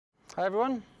Hi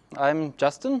everyone, I'm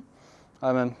Justin.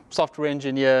 I'm a software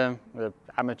engineer, an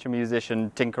amateur musician,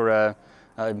 tinkerer.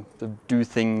 I do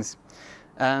things.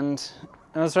 And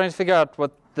I was trying to figure out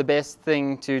what the best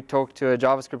thing to talk to a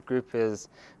JavaScript group is.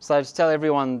 So I just tell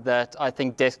everyone that I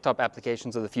think desktop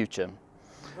applications are the future.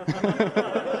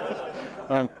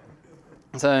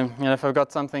 So if I've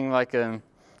got something like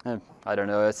I don't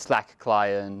know, a Slack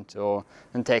client or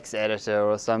a text editor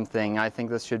or something, I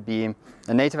think this should be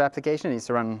a native application. It needs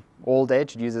to run all day. It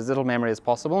should use as little memory as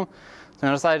possible. So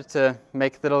I decided to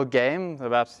make a little game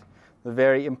about the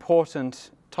very important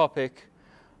topic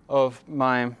of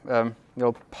my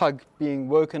little pug being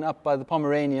woken up by the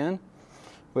Pomeranian.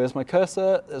 Where's my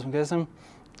cursor? There's my cursor.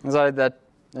 I decided that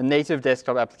a native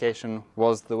desktop application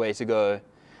was the way to go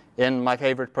in my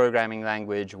favorite programming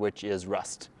language, which is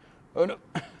Rust. Oh no.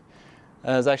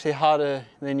 It's actually harder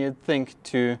than you'd think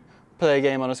to play a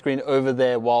game on a screen over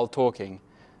there while talking.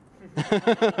 You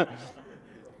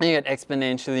get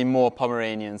exponentially more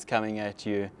Pomeranians coming at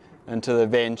you until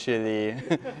eventually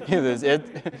you lose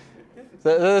it.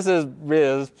 So this is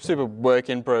really a super work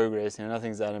in progress.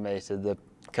 Nothing's animated. The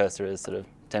cursor is sort of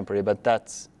temporary, but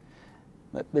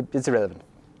it's irrelevant.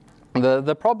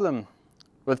 The problem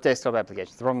with desktop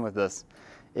applications, the problem with this,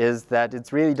 is that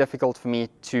it's really difficult for me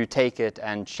to take it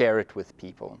and share it with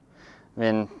people. I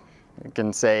mean, you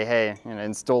can say, hey,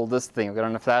 install this thing. I've got it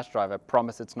on a flash drive. I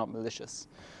promise it's not malicious.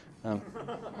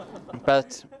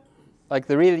 But like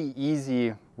the really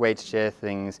easy way to share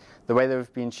things, the way that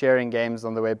we've been sharing games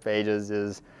on the web pages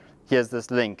is, here's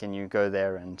this link, and you go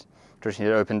there, and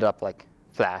traditionally it opened up like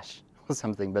Flash or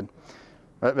something. But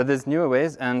there's newer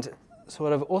ways. And so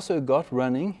what I've also got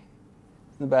running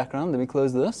in the background, let me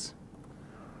close this.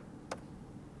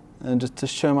 And just to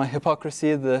show my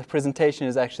hypocrisy, the presentation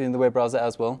is actually in the web browser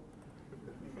as well.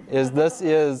 This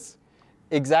is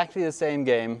exactly the same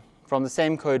game from the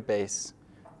same code base,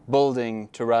 building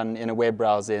to run in a web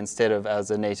browser instead of as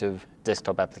a native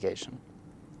desktop application.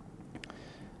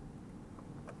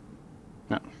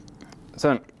 No.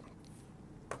 So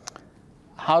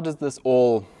how does this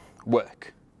all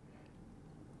work?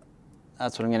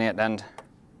 That's what I'm getting at, and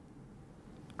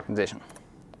organization.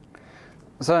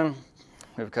 So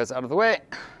move the cursor out of the way.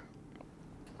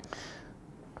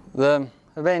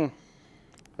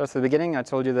 First at the beginning, I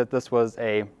told you that this was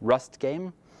a Rust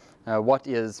game. What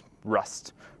is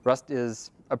Rust? Rust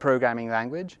is a programming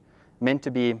language meant to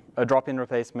be a drop-in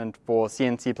replacement for C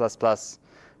and C++,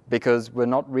 because we're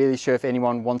not really sure if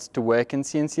anyone wants to work in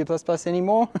C and C++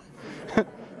 anymore.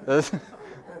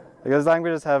 Because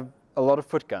languages have a lot of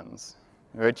foot guns,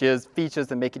 which is features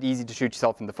that make it easy to shoot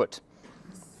yourself in the foot.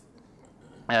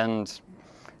 And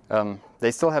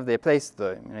they still have their place,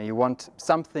 though. You want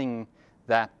something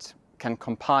that can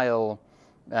compile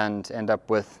and end up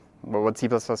with what C++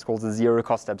 calls the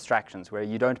zero-cost abstractions, where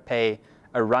you don't pay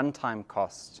a runtime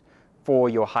cost for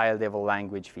your higher-level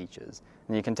language features.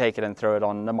 And you can take it and throw it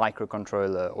on a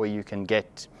microcontroller, or you can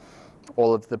get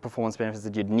all of the performance benefits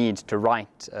that you'd need to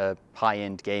write a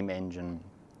high-end game engine.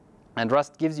 And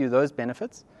Rust gives you those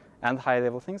benefits and the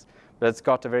higher-level things, but it's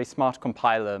got a very smart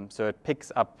compiler, so it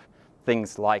picks up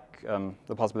things like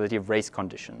the possibility of race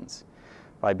conditions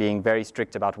by being very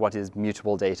strict about what is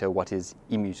mutable data, what is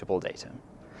immutable data.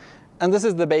 And this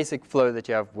is the basic flow that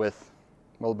you have with,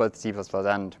 well, both C++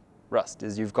 and Rust,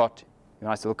 is you've got your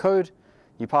nice little code,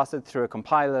 you pass it through a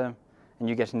compiler, and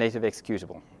you get a native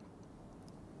executable.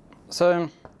 So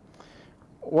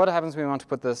what happens when we want to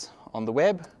put this on the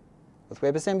web with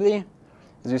WebAssembly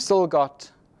is we've still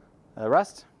got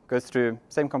Rust, goes through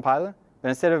same compiler, but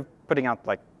instead of putting out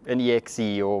like an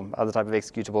exe or other type of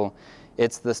executable,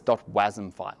 it's this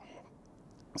 .wasm file.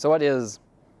 So what is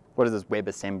this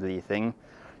WebAssembly thing?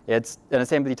 It's an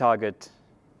assembly target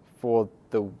for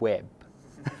the web.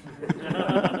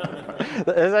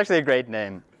 It's actually a great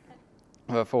name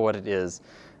for what it is.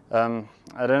 I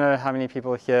don't know how many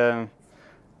people here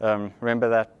remember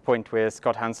that point where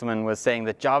Scott Hanselman was saying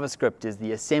that JavaScript is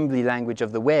the assembly language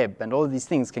of the web, and all of these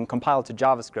things can compile to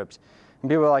JavaScript. And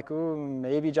people were like, oh,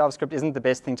 maybe JavaScript isn't the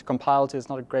best thing to compile to. It's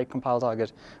not a great compile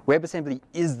target. WebAssembly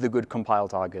is the good compile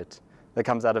target that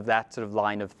comes out of that sort of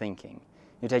line of thinking.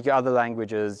 You take your other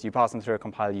languages, you pass them through a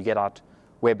compiler, you get out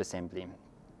WebAssembly.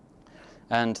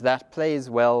 And that plays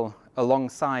well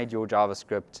alongside your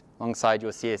JavaScript, alongside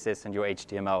your CSS and your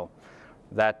HTML.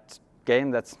 That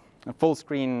game, that's a full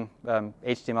screen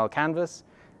HTML canvas.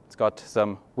 It's got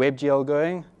some WebGL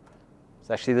going.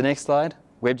 It's actually the next slide,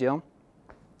 WebGL.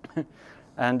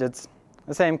 And it's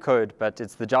the same code, but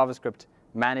it's the JavaScript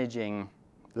managing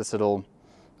this little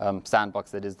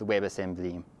sandbox that is the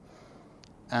WebAssembly.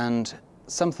 And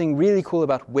something really cool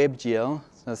about WebGL,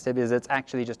 another step, is it's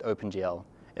actually just OpenGL.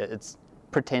 It's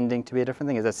pretending to be a different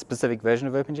thing. It's a specific version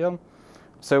of OpenGL.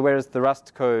 So whereas the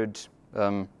Rust code,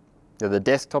 the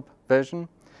desktop version,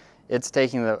 it's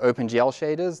taking the OpenGL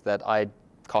shaders that I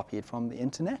copied from the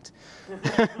internet,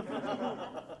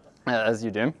 as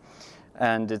you do,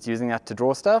 and it's using that to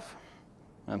draw stuff.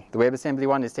 The WebAssembly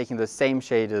one is taking those same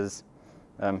shaders,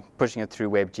 pushing it through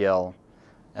WebGL,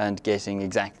 and getting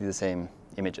exactly the same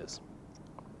images.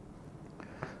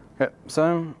 Okay,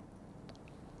 so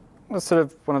that's sort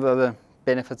of one of the other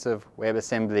benefits of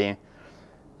WebAssembly,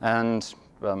 and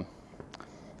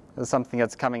there's something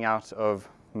that's coming out of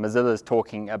Mozilla's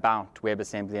talking about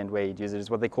WebAssembly and where you'd use it, is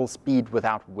what they call speed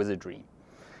without wizardry.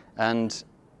 And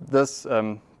this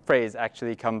phrase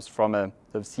actually comes from a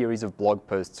sort of series of blog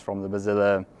posts from the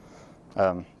Mozilla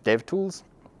dev tools,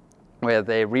 where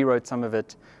they rewrote some of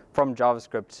it from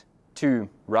JavaScript to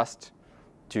Rust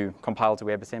to compile to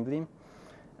WebAssembly.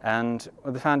 And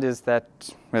what they found is that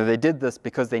they did this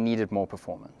because they needed more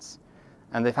performance.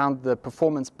 And they found the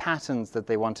performance patterns that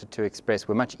they wanted to express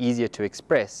were much easier to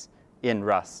express in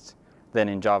Rust than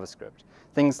in JavaScript.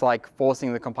 Things like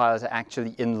forcing the compiler to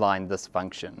actually inline this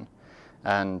function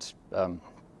and I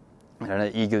don't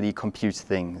know, eagerly compute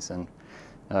things. And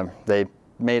they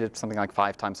made it something like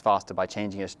 5 times faster by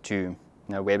changing it to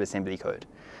WebAssembly code.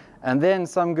 And then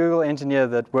some Google engineer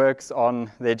that works on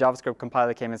their JavaScript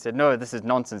compiler came and said, no, this is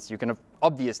nonsense. You can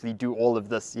obviously do all of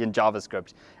this in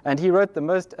JavaScript. And he wrote the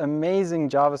most amazing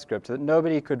JavaScript that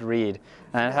nobody could read.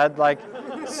 And it had like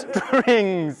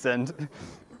strings.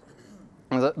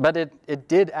 But it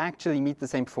did actually meet the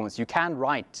same performance. You can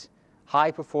write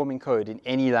high-performing code in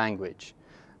any language.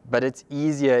 But it's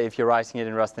easier if you're writing it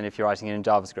in Rust than if you're writing it in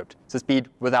JavaScript. So speed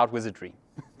without wizardry.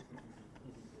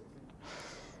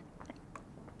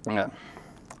 Yeah.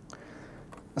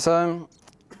 So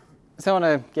I want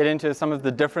to get into some of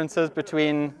the differences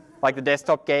between like the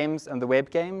desktop games and the web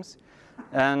games.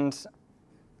 And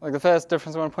like the first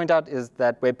difference I want to point out is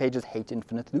that web pages hate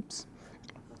infinite loops.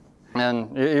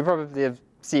 And you probably have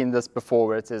seen this before,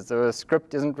 where it says the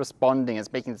script isn't responding,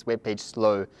 it's making this web page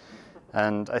slow.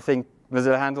 And I think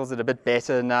Mozilla handles it a bit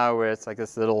better now, where it's like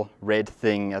this little red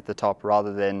thing at the top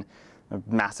rather than a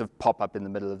massive pop-up in the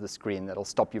middle of the screen that'll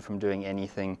stop you from doing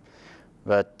anything.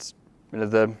 But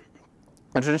the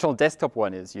traditional desktop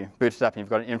one is you boot it up and you've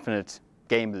got an infinite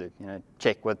game loop.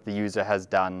 Check what the user has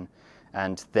done,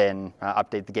 and then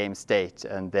update the game state,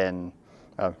 and then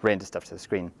render stuff to the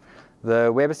screen.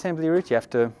 The WebAssembly route, you have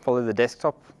to follow the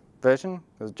desktop version,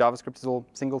 because JavaScript is all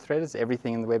single-threaded. So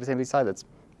everything in the WebAssembly side that's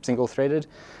single-threaded. So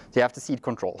you have to seed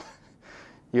control.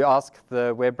 You ask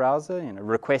the web browser,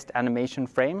 request animation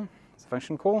frame.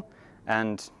 Function call,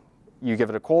 and you give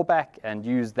it a callback and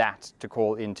use that to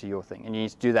call into your thing. And you need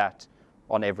to do that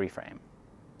on every frame.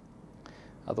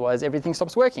 Otherwise, everything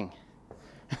stops working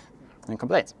and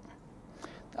complains.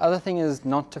 The other thing is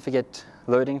not to forget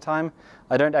loading time.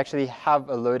 I don't actually have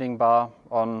a loading bar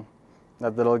on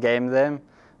that little game there,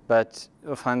 but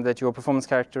you'll find that your performance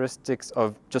characteristics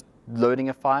of just loading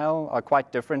a file are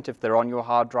quite different if they're on your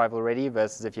hard drive already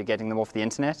versus if you're getting them off the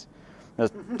internet.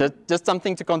 Just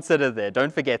something to consider there.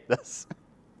 Don't forget this.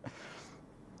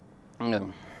 So,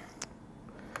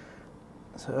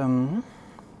 where are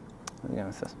we going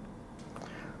with this?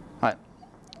 All right.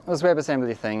 This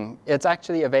WebAssembly thing, it's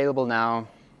actually available now,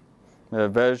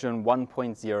 version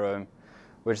 1.0,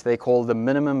 which they call the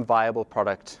minimum viable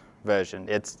product version.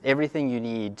 It's everything you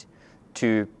need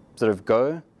to sort of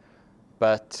go,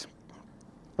 but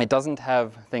it doesn't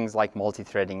have things like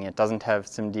multi-threading. It doesn't have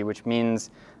SIMD, which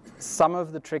means some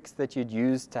of the tricks that you'd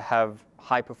use to have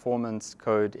high-performance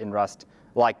code in Rust,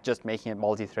 like just making it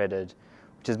multi-threaded,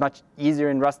 which is much easier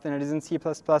in Rust than it is in C++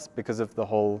 because of the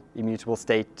whole immutable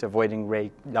state avoiding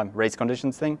race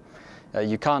conditions thing.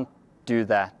 You can't do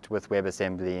that with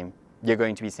WebAssembly. You're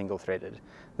going to be single-threaded.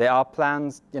 There are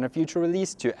plans in a future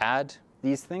release to add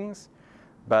these things,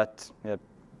 but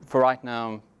for right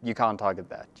now, you can't target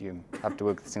that. You have to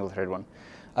work with the single-thread one.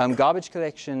 Garbage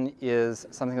collection is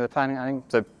something they're planning on.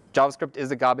 So JavaScript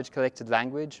is a garbage-collected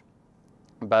language,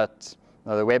 but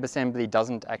the WebAssembly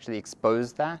doesn't actually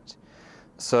expose that.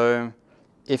 So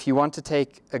if you want to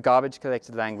take a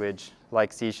garbage-collected language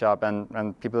like C#,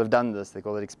 and people have done this, they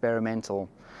call it experimental,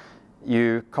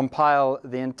 you compile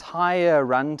the entire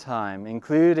runtime,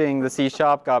 including the C#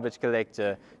 garbage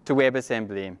collector, to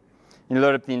WebAssembly. You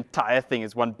load up the entire thing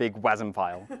as one big WASM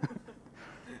file.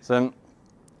 So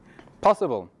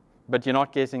possible, but you're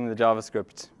not getting the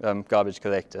JavaScript garbage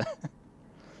collector.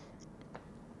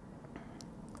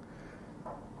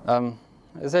 As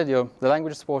I said, the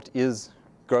language support is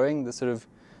growing. The sort of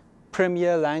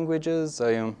premier languages,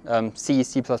 so C,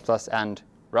 C++, and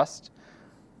Rust.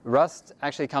 Rust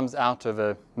actually comes out of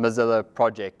a Mozilla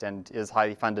project and is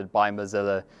highly funded by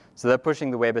Mozilla. So they're pushing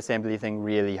the WebAssembly thing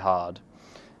really hard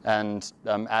and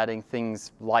adding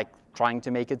things like trying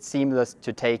to make it seamless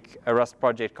to take a Rust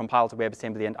project, compile to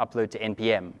WebAssembly, and upload to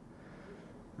NPM.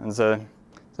 And so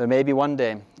maybe one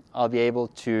day I'll be able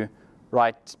to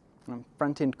write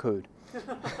front-end code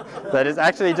that is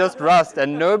actually just Rust,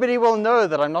 and nobody will know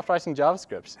that I'm not writing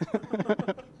JavaScript.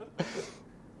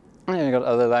 You've got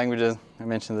other languages. I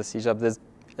mentioned the C#.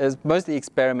 There's mostly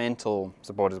experimental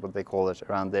support is what they call it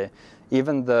around there.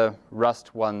 Even the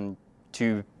Rust one,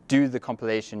 to do the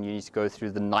compilation, you need to go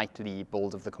through the nightly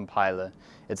build of the compiler.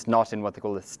 It's not in what they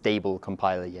call a stable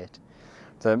compiler yet.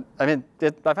 So I mean,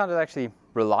 I found it actually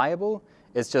reliable.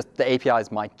 It's just the APIs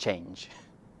might change.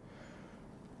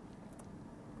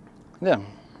 Yeah,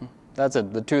 that's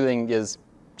it. The tooling is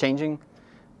changing.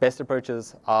 Best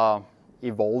approaches are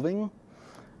evolving.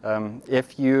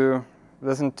 If you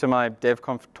listened to my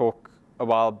DevConf talk a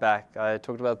while back, I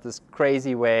talked about this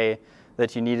crazy way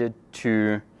that you needed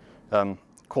to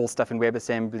call stuff in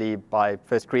WebAssembly by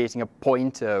first creating a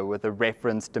pointer with a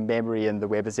reference to memory in the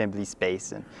WebAssembly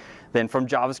space, and then from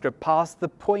JavaScript pass the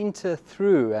pointer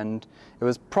through, and it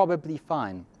was probably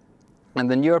fine. And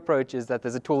the new approach is that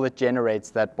there's a tool that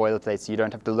generates that boilerplate so you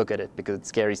don't have to look at it because it's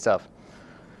scary stuff.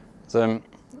 So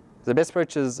the best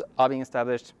approaches are being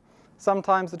established.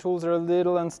 Sometimes the tools are a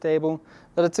little unstable,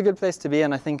 but it's a good place to be,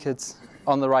 and I think it's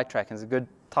on the right track, and it's a good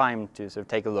time to sort of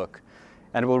take a look.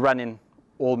 And it will run in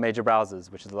all major browsers,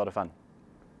 which is a lot of fun.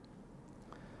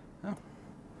 Yeah.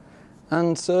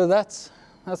 And so that's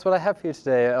what I have for you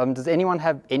today. Does anyone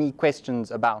have any questions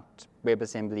about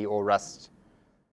WebAssembly or Rust?